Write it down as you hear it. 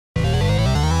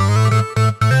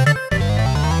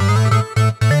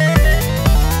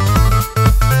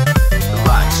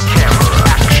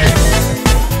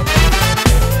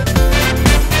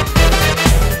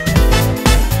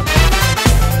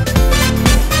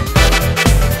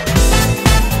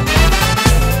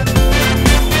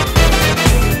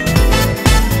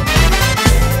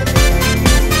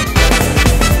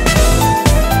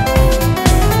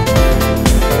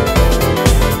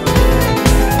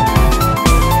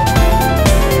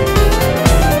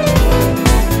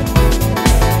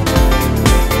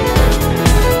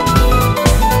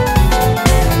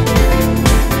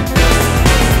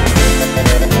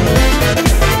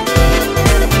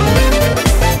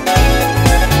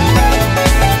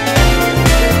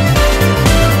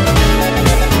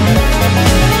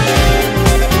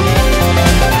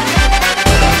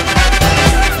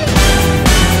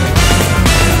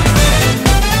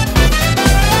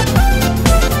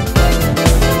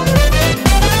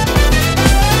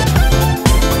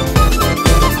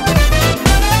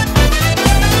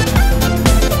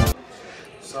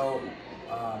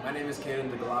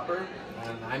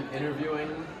interviewing.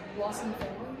 Blossom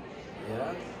family.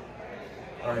 Yeah.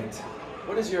 All right.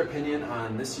 What is your opinion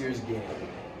on this year's game?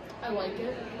 I like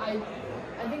it. I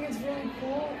think it's really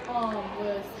cool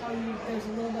with how there's a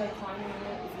little bit of climbing in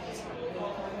it, if you just have a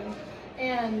little climbing,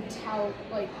 and how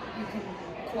like you can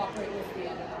cooperate with the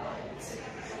other players.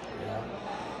 Yeah.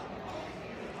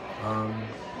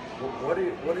 What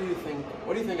do you think?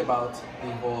 What do you think about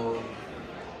the whole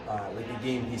like the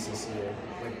game pieces here,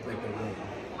 like the ring?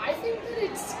 I think that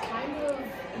it's kind of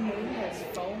made as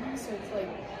foam, so it's like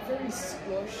very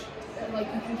squished. Like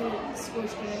you can get it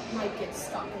squished and it might get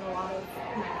stuck in a lot of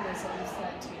mechanisms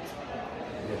that teams have.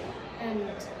 Yeah.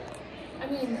 And I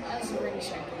mean, as a ring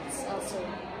shape, it's also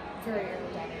very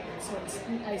aerodynamic, so it's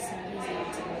nice and easy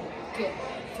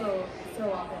to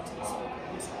throw up into the speaker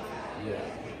and stuff. Yeah.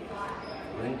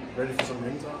 Ready for some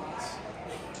ring talks?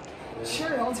 Yeah.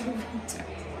 Sure, I'll do ring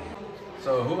talks.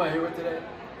 So who am I here with today?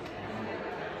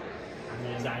 I'm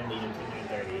the design lead in Team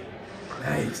 930.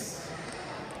 Nice.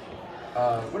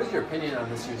 What is your opinion on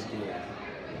this year's game?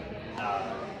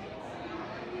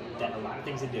 That a lot of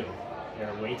things to do. There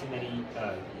are way too many,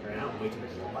 or not way too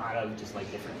many, a lot of just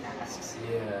like different tasks.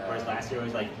 Yeah. Whereas last year it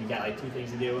was like, you got like 2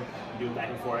 things to do, you do it back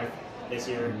and forth. This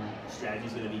year,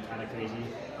 strategy's gonna be kind of crazy.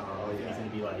 It's gonna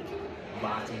be like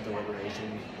lots of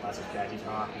deliberation, lots of strategy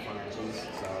talk before matches,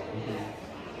 so.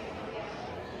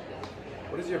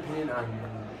 What is your opinion on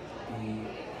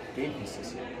the game piece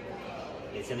this year?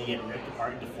 It's gonna get ripped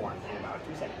apart into form in about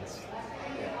 2 seconds.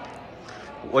 Yeah.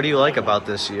 What do you like about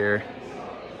this year?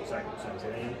 Sorry, say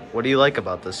that again? What do you like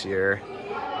about this year?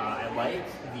 I like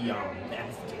the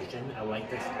amplification. I like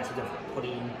this aspect of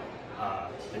putting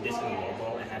the disc in the low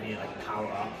goal and having it like power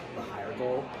up the higher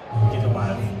goal. It gives a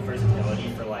lot of versatility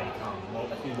for like low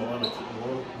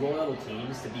level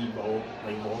teams to be low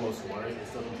scorers and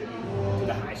still contribute to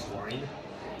the high scoring,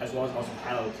 as well as also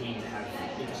high level teams that have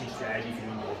interesting strategy for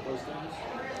doing both those things.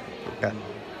 Okay.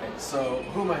 So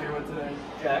who am I here with today?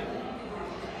 Jack.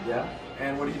 Yeah.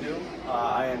 And what do you do?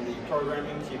 I am the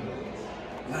programming team lead.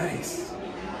 Nice.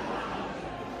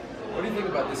 What do you think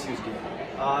about this year's game?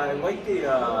 I like the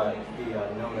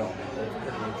node element. That's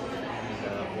pretty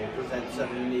interesting. They present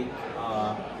some unique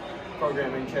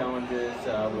programming challenges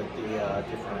with the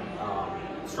different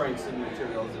strengths and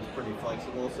materials. It's pretty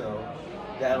flexible, so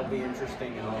that'll be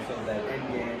interesting. And also that end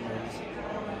game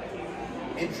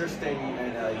is interesting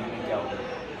and unique element.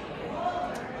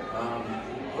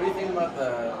 What do you think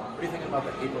about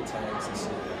the April tags this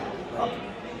year? Like,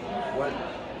 what?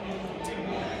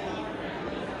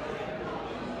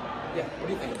 Yeah. What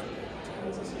do you think about the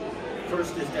tags this year?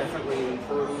 First is definitely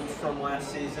improved from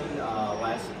last season.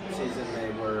 Last season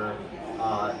they were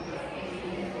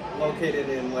located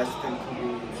in less than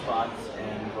convenient spots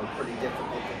and were pretty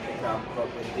difficult to pick up. But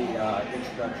with the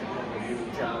introduction of the new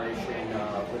generation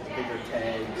with bigger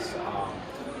tags,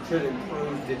 should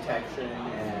improve detection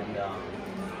and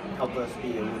help us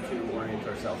be able to orient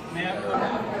ourselves better.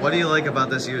 What do you like about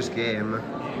this year's game?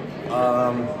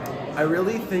 I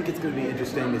really think it's going to be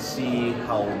interesting to see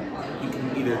how you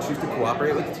can either choose to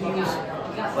cooperate with the teams,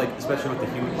 like especially with the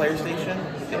human player station,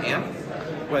 the AMP,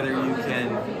 whether you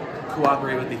can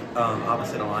cooperate with the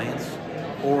opposite alliance,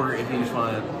 or if you just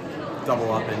want to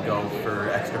double up and go for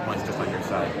extra points just on your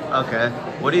side. Okay.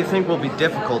 What do you think will be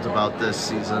difficult about this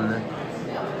season?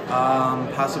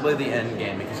 Possibly the end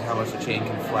game, because of how much the chain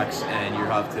can flex and you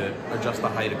have to adjust the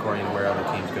height according to where other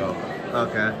teams go.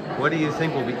 Okay. What do you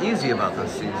think will be easy about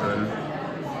this season?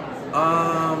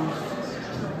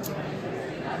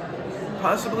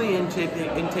 Possibly in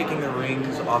taking the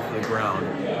rings off the ground,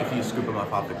 if you scoop them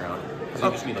up off the ground. Because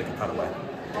you just need like a cutaway.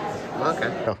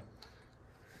 Okay. Oh.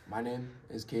 My name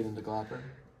is Caden DeGlopper,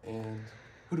 and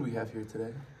who do we have here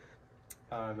today?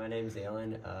 My name is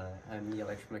Alan. I'm the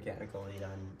electromechanical lead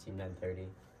on Team 930.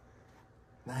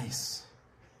 Nice.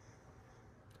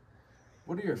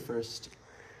 What are your first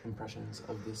impressions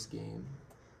of this game?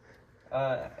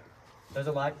 There's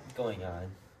a lot going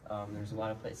on. There's a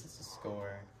lot of places to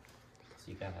score.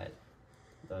 So you got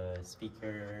the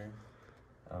speaker,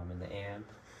 and the amp,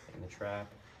 and the trap,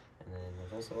 and then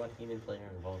there's also a lot of human player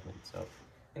involvement. So,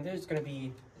 and it's gonna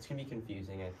be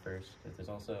confusing at first, because there's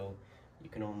also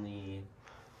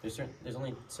there's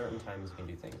only certain times you can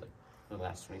do things, like for the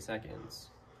last 20 seconds.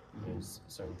 There's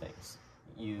certain things.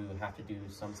 You have to do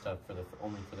some stuff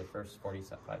only for the first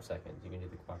 45 seconds. You can do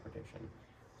the cooperation.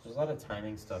 There's a lot of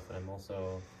timing stuff that I'm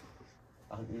also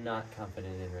not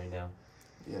confident in right now.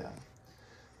 Yeah.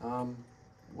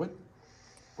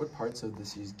 What parts of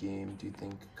this year's game do you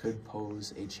think could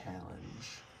pose a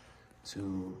challenge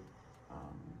to,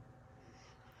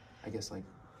 I guess, like,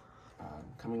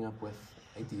 coming up with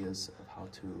ideas of how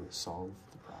to solve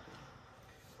the problem?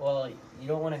 Well, you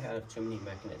don't want to have too many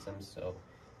mechanisms, so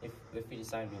if we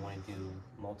decide we want to do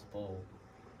multiple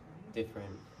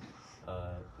different,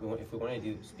 if we want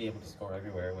to be able to score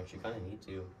everywhere, which you kind of need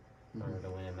to in order to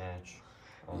win a match,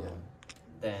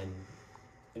 then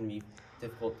it can be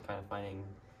difficult kind of finding,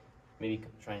 maybe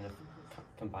trying to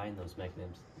combine those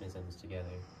mechanisms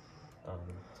together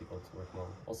to go to work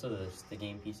well. Also, the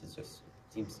game piece is just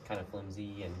seems kind of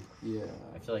flimsy, and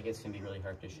I feel like it's going to be really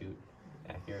hard to shoot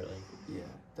accurately. Yeah,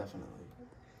 definitely.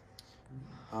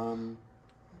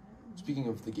 Speaking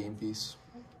of the game piece,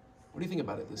 what do you think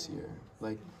about it this year?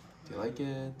 Like, do you like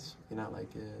it? Do you not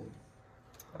like it?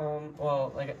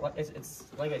 Well, it's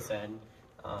like I said,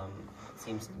 it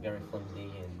seems very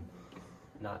flimsy and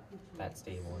not that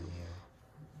stable in here.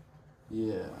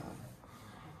 Yeah.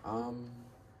 You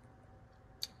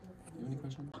have any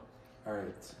questions? All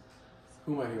right.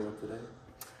 Who am I here with today?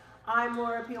 I'm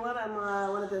Laura Pilat. I'm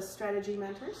one of the strategy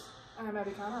mentors. I'm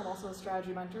Abby Connor. I'm also a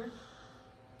strategy mentor.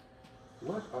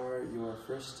 What are your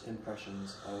first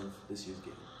impressions of this year's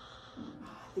game?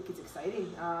 I think it's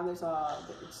exciting.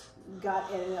 It's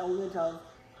got an element of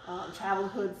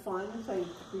childhood fun, playing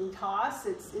green toss.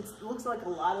 It looks like a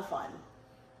lot of fun.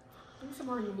 I think it's a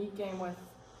more unique game with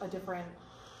a different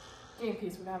game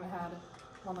piece. We haven't had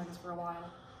one like this for a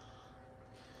while.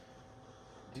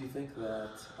 Do you think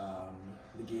that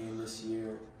the game this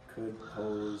year could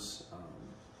pose,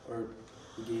 or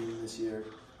the game this year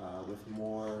with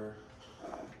more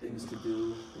things to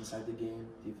do inside the game,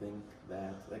 do you think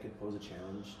that could pose a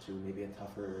challenge to maybe a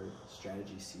tougher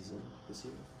strategy season this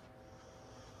year?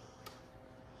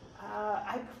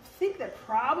 I think that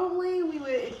probably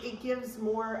it gives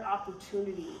more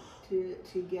opportunity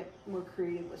to get more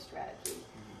creative with strategy.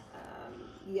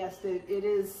 Yes,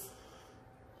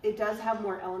 it does have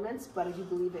more elements, but I do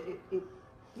believe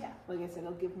like I said,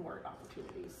 it'll give more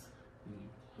opportunities.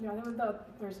 Yeah, I think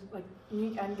there's like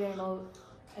unique endgame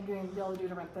to be able to do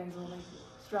different things and make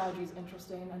strategies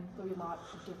interesting, and there'll be a lot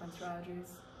of different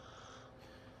strategies.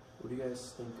 What do you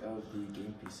guys think of the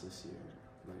game piece this year?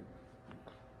 Like,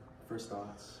 first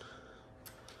thoughts?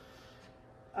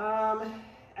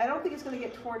 I don't think it's going to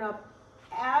get torn up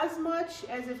as much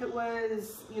as if it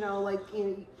was,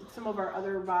 some of our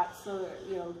other bots,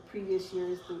 previous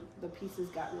years, the pieces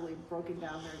got really broken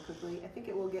down very quickly. I think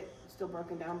it will get still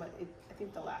broken down, but I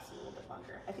think they'll last a little bit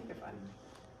longer. I think they're fun.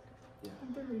 Yeah. I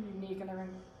think they're really unique, and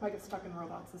might get stuck in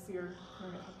robots this year. They're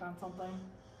going to get hooked on something.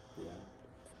 Yeah.